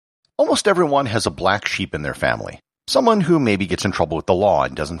Almost everyone has a black sheep in their family, someone who maybe gets in trouble with the law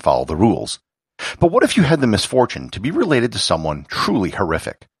and doesn't follow the rules. But what if you had the misfortune to be related to someone truly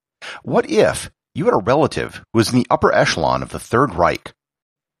horrific? What if you had a relative who was in the upper echelon of the Third Reich?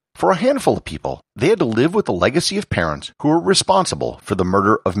 For a handful of people, they had to live with the legacy of parents who were responsible for the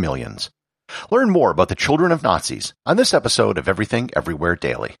murder of millions. Learn more about the children of Nazis on this episode of Everything Everywhere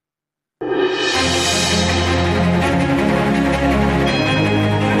Daily.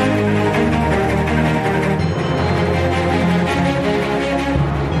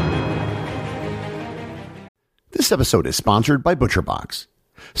 This episode is sponsored by ButcherBox.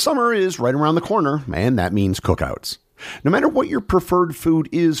 Summer is right around the corner, and that means cookouts. No matter what your preferred food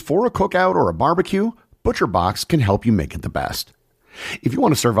is for a cookout or a barbecue, ButcherBox can help you make it the best. If you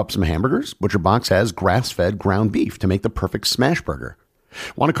want to serve up some hamburgers, ButcherBox has grass-fed ground beef to make the perfect smash burger.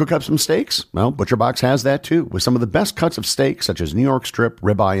 Want to cook up some steaks? Well, ButcherBox has that too, with some of the best cuts of steak such as New York strip,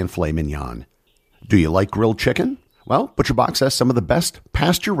 ribeye, and filet mignon. Do you like grilled chicken? Well, ButcherBox has some of the best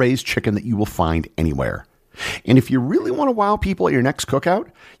pasture-raised chicken that you will find anywhere. And if you really want to wow people at your next cookout,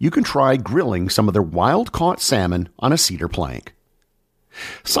 you can try grilling some of their wild-caught salmon on a cedar plank.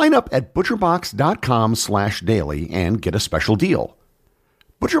 Sign up at butcherbox.com/daily and get a special deal.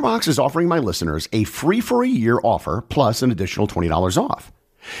 ButcherBox is offering my listeners a free-for-a-year offer plus an additional $20 off.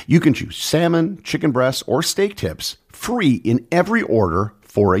 You can choose salmon, chicken breasts, or steak tips free in every order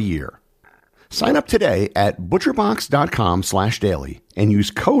for a year. Sign up today at butcherbox.com/daily and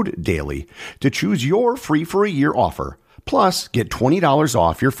use code DAILY to choose your free-for-a-year offer, plus get $20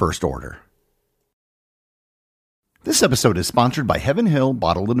 off your first order. This episode is sponsored by Heaven Hill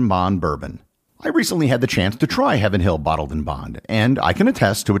Bottled and Bond Bourbon. I recently had the chance to try Heaven Hill Bottled and Bond, and I can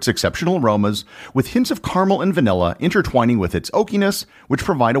attest to its exceptional aromas with hints of caramel and vanilla intertwining with its oakiness, which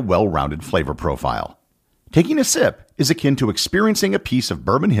provide a well-rounded flavor profile. Taking a sip is akin to experiencing a piece of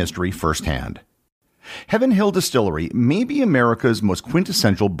bourbon history firsthand. Heaven Hill Distillery may be America's most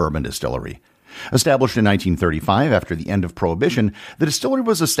quintessential bourbon distillery. Established in 1935 after the end of Prohibition, the distillery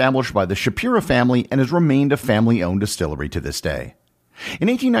was established by the Shapiro family and has remained a family-owned distillery to this day. In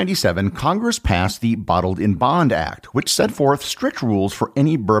 1897, Congress passed the Bottled in Bond Act, which set forth strict rules for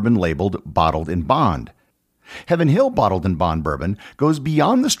any bourbon labeled Bottled in Bond. Heaven Hill Bottled and Bond Bourbon goes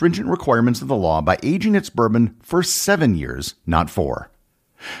beyond the stringent requirements of the law by aging its bourbon for 7 years, not 4.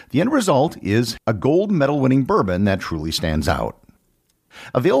 The end result is a gold medal-winning bourbon that truly stands out.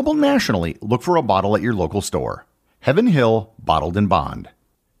 Available nationally, look for a bottle at your local store. Heaven Hill Bottled and Bond.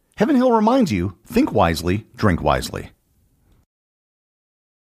 Heaven Hill reminds you, think wisely, drink wisely.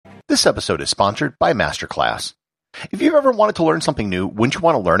 This episode is sponsored by Masterclass. If you've ever wanted to learn something new, wouldn't you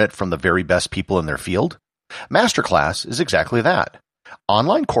want to learn it from the very best people in their field? Masterclass is exactly that.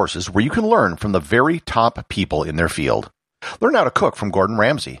 Online courses where you can learn from the very top people in their field. Learn how to cook from Gordon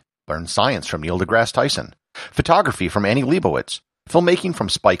Ramsay. Learn science from Neil deGrasse Tyson. Photography from Annie Leibovitz. Filmmaking from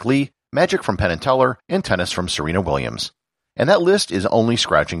Spike Lee. Magic from Penn & Teller. And tennis from Serena Williams. And that list is only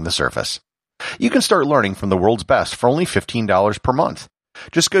scratching the surface. You can start learning from the world's best for only $15 per month.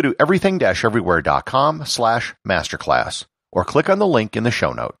 Just go to everything-everywhere.com/masterclass or click on the link in the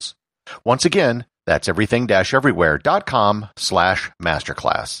show notes. Once again, that's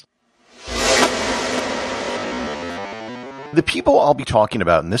everything-everywhere.com/masterclass. The people I'll be talking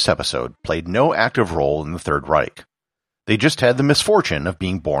about in this episode played no active role in the Third Reich. They just had the misfortune of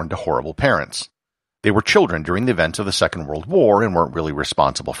being born to horrible parents. They were children during the events of the Second World War and weren't really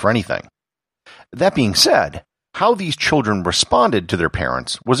responsible for anything. That being said, how these children responded to their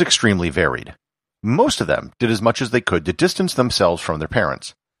parents was extremely varied. Most of them did as much as they could to distance themselves from their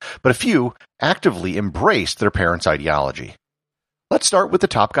parents, but a few actively embraced their parents' ideology. Let's start with the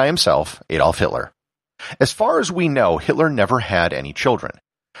top guy himself, Adolf Hitler. As far as we know, Hitler never had any children.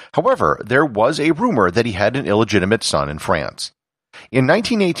 However, there was a rumor that he had an illegitimate son in France. In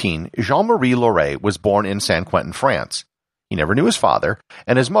 1918, Jean-Marie Lauré was born in San Quentin, France. He never knew his father,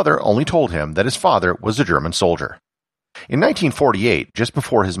 and his mother only told him that his father was a German soldier. In 1948, just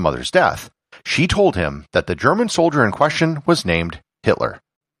before his mother's death, she told him that the German soldier in question was named Hitler.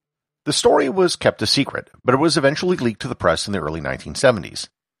 The story was kept a secret, but it was eventually leaked to the press in the early 1970s.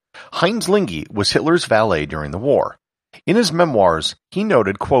 Heinz Linge was Hitler's valet during the war. In his memoirs, he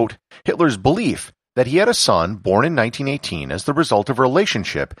noted, quote, Hitler's belief that he had a son born in 1918 as the result of a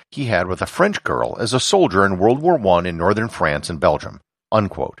relationship he had with a French girl as a soldier in World War I in northern France and Belgium,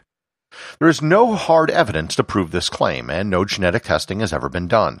 unquote. There is no hard evidence to prove this claim, and no genetic testing has ever been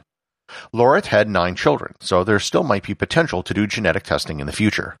done. Lauret had 9 children, so there still might be potential to do genetic testing in the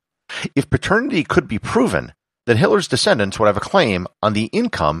future. If paternity could be proven, then Hitler's descendants would have a claim on the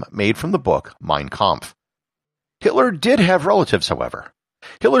income made from the book Mein Kampf. Hitler did have relatives, however.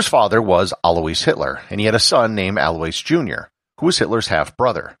 Hitler's father was Alois Hitler, and he had a son named Alois Jr., who was Hitler's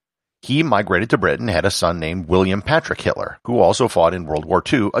half-brother. He migrated to Britain and had a son named William Patrick Hitler, who also fought in World War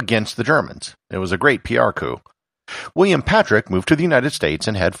II against the Germans. It was a great PR coup. William Patrick moved to the United States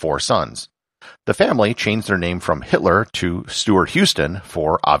and had 4 sons. The family changed their name from Hitler to Stuart Houston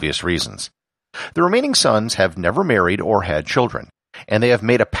for obvious reasons. The remaining sons have never married or had children, and they have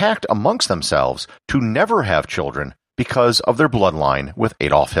made a pact amongst themselves to never have children because of their bloodline with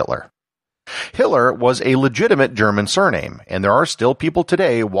Adolf Hitler. Hitler was a legitimate German surname, and there are still people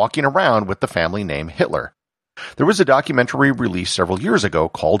today walking around with the family name Hitler. There was a documentary released several years ago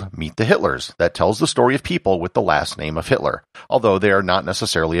called Meet the Hitlers that tells the story of people with the last name of Hitler, although they are not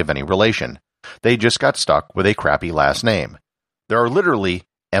necessarily of any relation. They just got stuck with a crappy last name. There are literally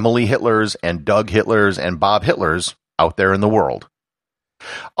Emily Hitlers and Doug Hitlers and Bob Hitlers out there in the world.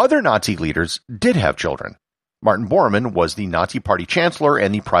 Other Nazi leaders did have children. Martin Bormann was the Nazi Party chancellor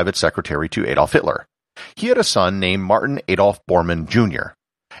and the private secretary to Adolf Hitler. He had a son named Martin Adolf Bormann Jr.,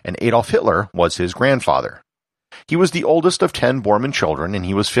 and Adolf Hitler was his grandfather. He was the oldest of 10 Bormann children, and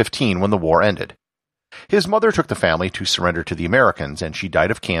he was 15 when the war ended. His mother took the family to surrender to the Americans, and she died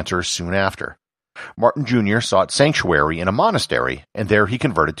of cancer soon after. Martin Jr. sought sanctuary in a monastery, and there he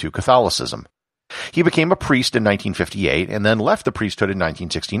converted to Catholicism. He became a priest in 1958 and then left the priesthood in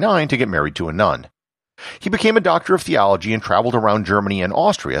 1969 to get married to a nun. He became a doctor of theology and traveled around Germany and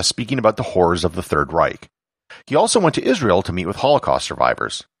Austria speaking about the horrors of the Third Reich. He also went to Israel to meet with Holocaust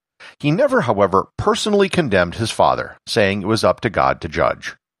survivors. He never, however, personally condemned his father, saying it was up to God to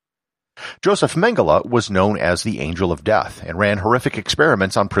judge. Joseph Mengele was known as the Angel of Death and ran horrific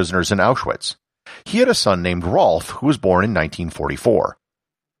experiments on prisoners in Auschwitz. He had a son named Rolf, who was born in 1944.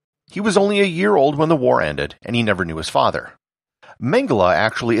 He was only a year old when the war ended, and he never knew his father. Mengele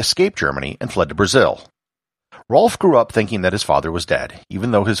actually escaped Germany and fled to Brazil. Rolf grew up thinking that his father was dead,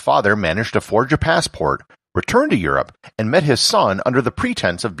 even though his father managed to forge a passport, returned to Europe, and met his son under the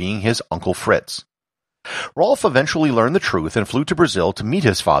pretense of being his Uncle Fritz. Rolf eventually learned the truth and flew to Brazil to meet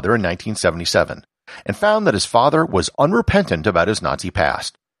his father in 1977, and found that his father was unrepentant about his Nazi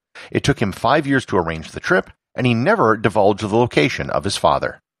past. It took him 5 years to arrange the trip, and he never divulged the location of his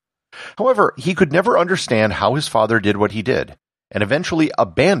father. However, he could never understand how his father did what he did, and eventually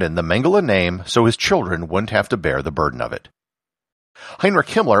abandoned the Mengele name so his children wouldn't have to bear the burden of it. Heinrich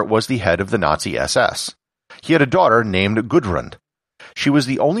Himmler was the head of the Nazi SS. He had a daughter named Gudrun. She was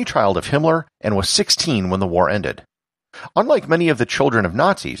the only child of Himmler and was 16 when the war ended. Unlike many of the children of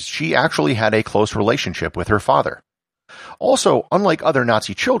Nazis, she actually had a close relationship with her father. Also, unlike other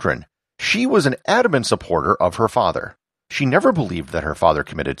Nazi children, she was an adamant supporter of her father. She never believed that her father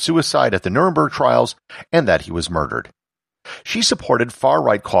committed suicide at the Nuremberg trials and that he was murdered. She supported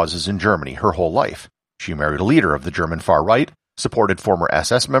far-right causes in Germany her whole life. She married a leader of the German far-right, supported former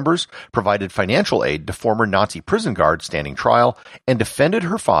SS members, provided financial aid to former Nazi prison guards standing trial, and defended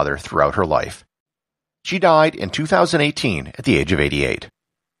her father throughout her life. She died in 2018 at the age of 88.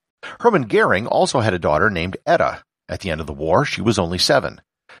 Hermann Goering also had a daughter named Etta. At the end of the war, she was only 7.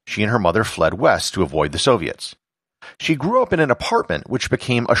 She and her mother fled west to avoid the Soviets. She grew up in an apartment which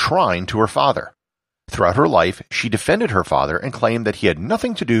became a shrine to her father. Throughout her life, she defended her father and claimed that he had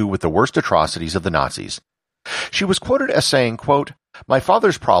nothing to do with the worst atrocities of the Nazis. She was quoted as saying, quote, "My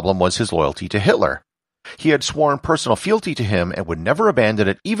father's problem was his loyalty to Hitler. He had sworn personal fealty to him and would never abandon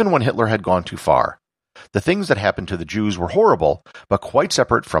it even when Hitler had gone too far. The things that happened to the Jews were horrible, but quite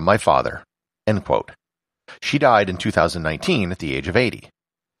separate from my father." End quote. She died in 2019 at the age of 80.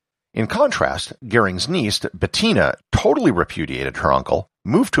 In contrast, Goering's niece, Bettina, totally repudiated her uncle,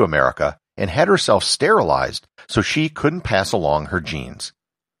 moved to America, and had herself sterilized so she couldn't pass along her genes.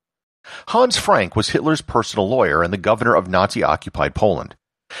 Hans Frank was Hitler's personal lawyer and the governor of Nazi-occupied Poland.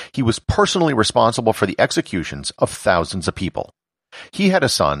 He was personally responsible for the executions of thousands of people. He had a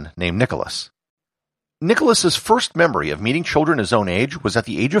son named Nicholas. Nicholas's first memory of meeting children his own age was at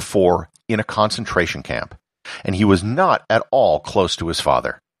the age of 4 in a concentration camp, and he was not at all close to his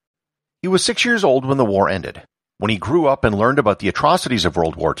father. He was 6 years old when the war ended. When he grew up and learned about the atrocities of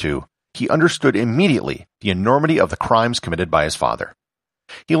World War II, he understood immediately the enormity of the crimes committed by his father.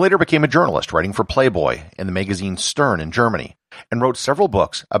 He later became a journalist, writing for Playboy and the magazine Stern in Germany, and wrote several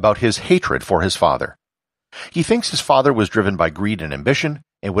books about his hatred for his father. He thinks his father was driven by greed and ambition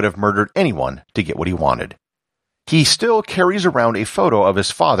and would have murdered anyone to get what he wanted. He still carries around a photo of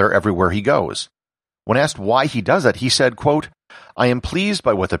his father everywhere he goes. When asked why he does it, he said, quote, "I am pleased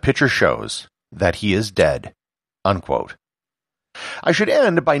by what the picture shows, that he is dead." Unquote. I should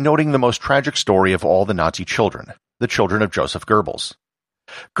end by noting the most tragic story of all the Nazi children, the children of Joseph Goebbels.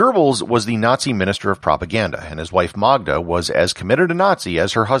 Goebbels was the Nazi minister of propaganda, and his wife Magda was as committed a Nazi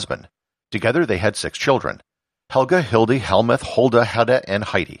as her husband. Together they had 6 children: Helga, Hilde, Helmuth, Hulda, Hedda, and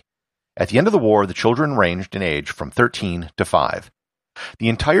Heidi. At the end of the war, the children ranged in age from 13 to 5. The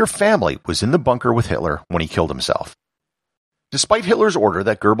entire family was in the bunker with Hitler when he killed himself. Despite Hitler's order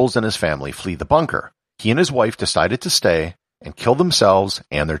that Goebbels and his family flee the bunker, he and his wife decided to stay and kill themselves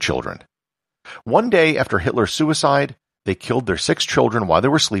and their children. One day after Hitler's suicide, they killed their 6 children while they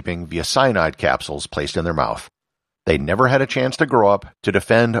were sleeping via cyanide capsules placed in their mouth. They never had a chance to grow up to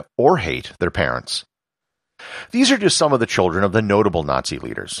defend or hate their parents. These are just some of the children of the notable Nazi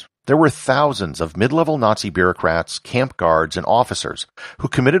leaders. There were thousands of mid-level Nazi bureaucrats, camp guards, and officers who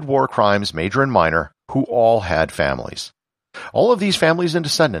committed war crimes, major and minor, who all had families. All of these families and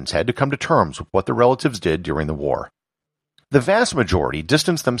descendants had to come to terms with what their relatives did during the war. The vast majority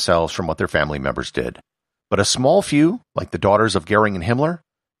distanced themselves from what their family members did, but a small few, like the daughters of Goering and Himmler,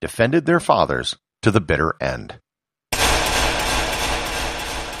 defended their fathers to the bitter end.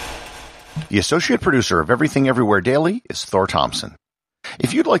 The associate producer of Everything Everywhere Daily is Thor Thompson.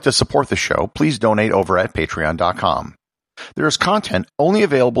 If you'd like to support the show, please donate over at patreon.com. There is content only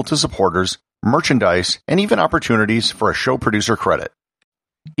available to supporters, merchandise, and even opportunities for a show producer credit.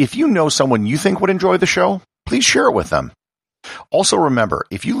 If you know someone you think would enjoy the show, please share it with them. Also remember,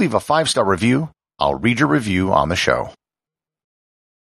 if you leave a 5-star review, I'll read your review on the show.